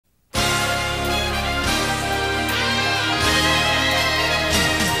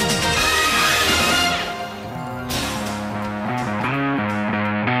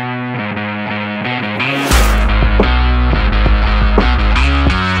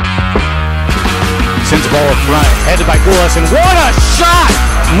Sends the ball up front, headed by 𝘿𝙧𝙤𝙚, and what a shot!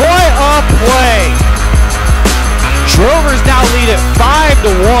 What a play! Drovers now lead it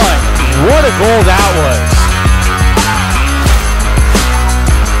 5-1. What a goal that was!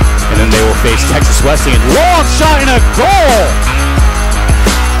 And then they will face Texas Wesleyan. Long shot and a goal!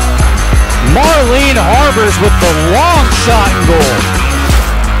 Marlene Harbors with the long shot and goal.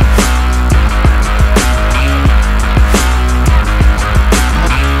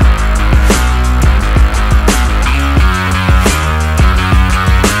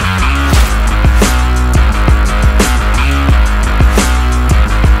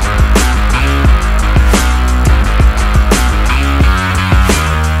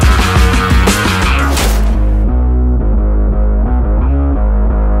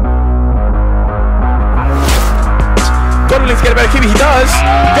 Godwin's get a better keeper, he does.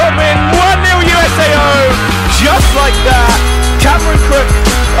 Godwin, 1-0 USAO, just like that. Cameron Cook,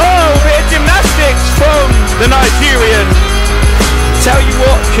 oh, a bit of gymnastics from the Nigerian. Tell you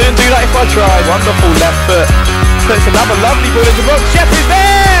what, couldn't do that if I tried. Wonderful left foot, puts another lovely ball into the box. Sept is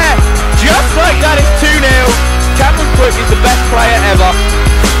there, just like that, it's 2-0. Cameron Cook is the best player ever.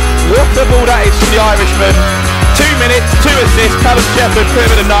 What a ball that is from the Irishman. 2 minutes, 2 assists, Callum Shepherd, put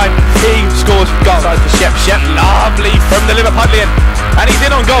him at a 9. He scores goal. For Sept, lovely from the Liverpudlian. And he's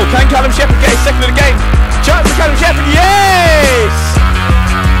in on goal. Can Callum Shepherd get his second of the game? Chance for Callum Shepherd, yes!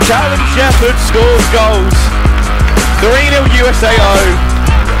 Callum Shepherd scores goals. 3-0 USAO.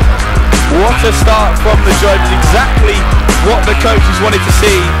 What a start from the Drobes. Exactly what the coaches wanted to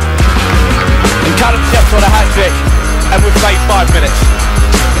see. And Callum Shepherd on a hat-trick. And we've played 5 minutes.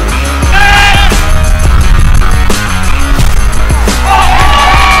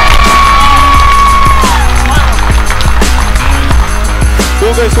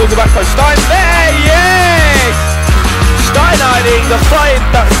 Ball goes towards the back post. Stein there, yes! Stein-Eiding, the flying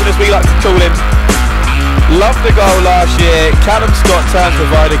Dutchman as we like to call him. Loved the goal last year. Callum Scott, turns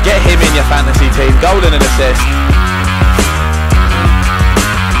provider. Get him in your fantasy team. Goal and an assist.